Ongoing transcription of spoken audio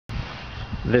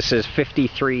This is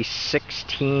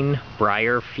 5316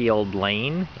 Briarfield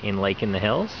Lane in Lake in the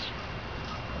Hills.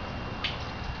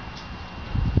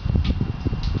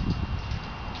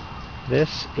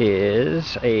 This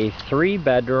is a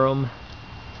 3-bedroom,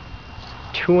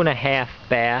 2.5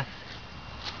 bath.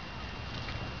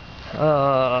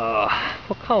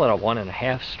 We'll call it a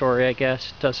 1.5 story, I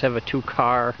guess. It does have a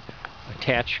 2-car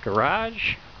attached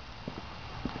garage.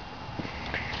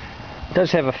 It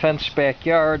does have a fenced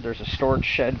backyard. There's a storage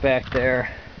shed back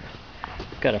there.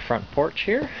 Got a front porch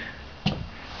here,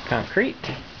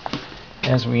 concrete.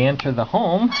 As we enter the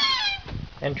home,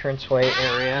 entranceway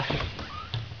area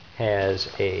has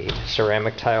a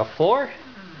ceramic tile floor.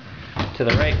 To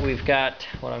the right we've got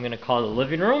what I'm going to call the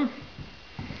living room.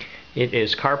 It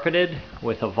is carpeted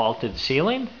with a vaulted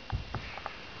ceiling.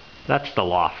 That's the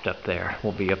loft up there.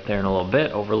 We'll be up there in a little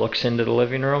bit. Overlooks into the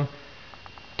living room.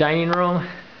 Dining room,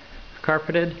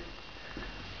 carpeted.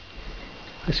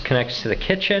 This connects to the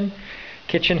kitchen.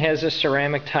 Kitchen has a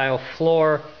ceramic tile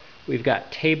floor. We've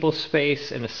got table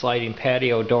space and a sliding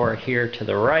patio door here to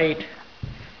the right.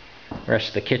 The rest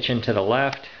of the kitchen to the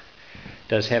left.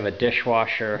 Does have a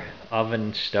dishwasher,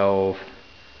 oven, stove,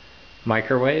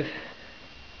 microwave.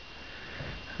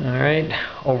 Alright,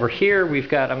 over here we've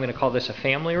got, I'm going to call this a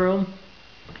family room.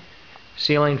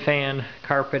 Ceiling fan,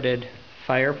 carpeted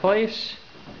fireplace.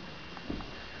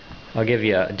 I'll give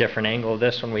you a different angle of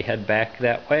this when we head back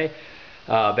that way.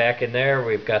 Back in there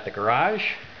we've got the garage.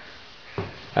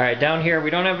 Alright, down here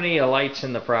we don't have any lights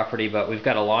in the property, but we've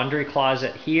got a laundry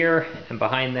closet here, and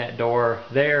behind that door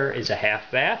there is a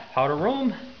half bath, powder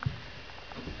room.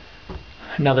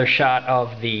 Another shot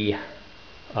of the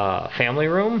family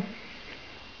room,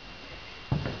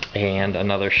 and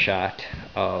another shot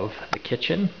of the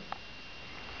kitchen.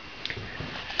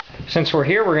 Since we're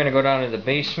here, we're going to go down to the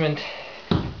basement.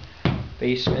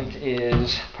 Basement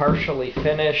is partially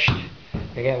finished.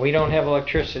 Again, we don't have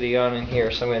electricity on in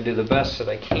here, so I'm going to do the best that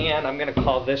I can. I'm going to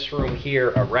call this room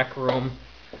here a rec room.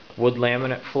 Wood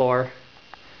laminate floor.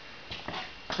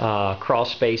 Crawl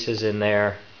spaces in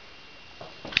there.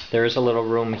 There's a little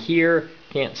room here.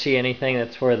 Can't see anything.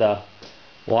 That's where the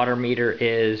water meter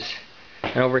is.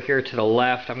 And over here to the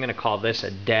left, I'm going to call this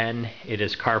a den. It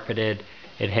is carpeted.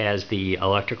 It has the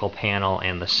electrical panel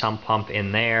and the sump pump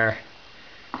in there.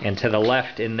 And to the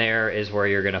left in there is where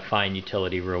you're going to find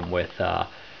utility room with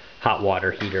hot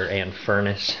water heater and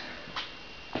furnace.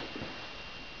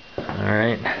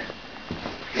 Alright.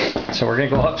 So we're going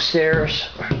to go upstairs.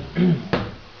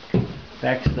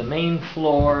 Back to the main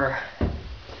floor.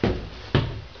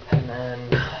 And then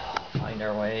find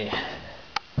our way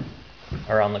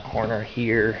around the corner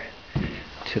here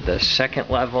to the second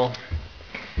level.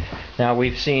 Now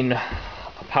we've seen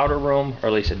powder room, or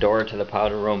at least a door to the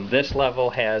powder room. This level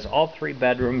has all 3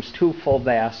 bedrooms, 2 full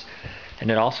baths, and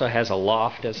it also has a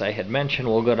loft, as I had mentioned.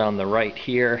 We'll go down the right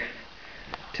here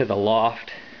to the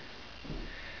loft.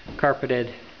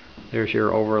 Carpeted. There's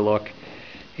your overlook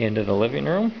into the living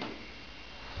room.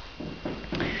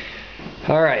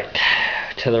 Alright,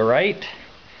 to the right,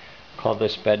 call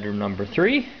this bedroom number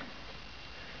 3.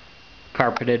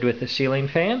 Carpeted with a ceiling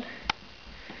fan.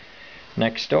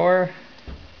 Next door,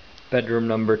 bedroom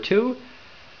number 2,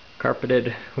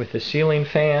 carpeted with a ceiling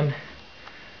fan.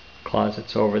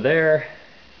 Closets over there.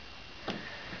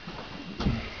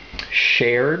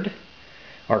 Shared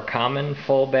or common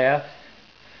full bath.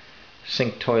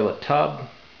 Sink, toilet, tub.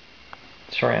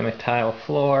 Ceramic tile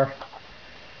floor.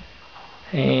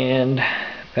 And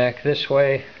back this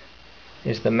way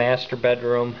is the master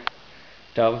bedroom.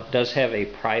 Does have a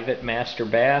private master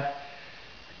bath.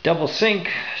 Double sink,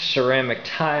 ceramic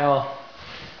tile.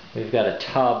 We've got a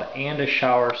tub and a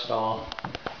shower stall.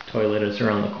 Toilet is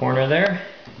around the corner there.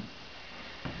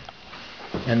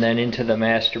 And then into the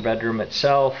master bedroom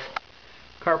itself.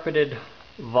 Carpeted,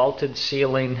 vaulted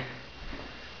ceiling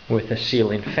with a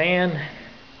ceiling fan.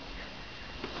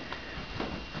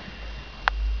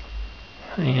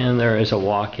 And there is a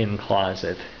walk-in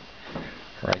closet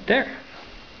right there.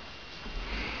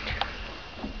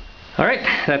 Alright,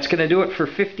 that's going to do it for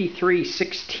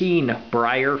 5316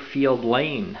 Briarfield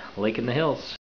Lane, Lake in the Hills.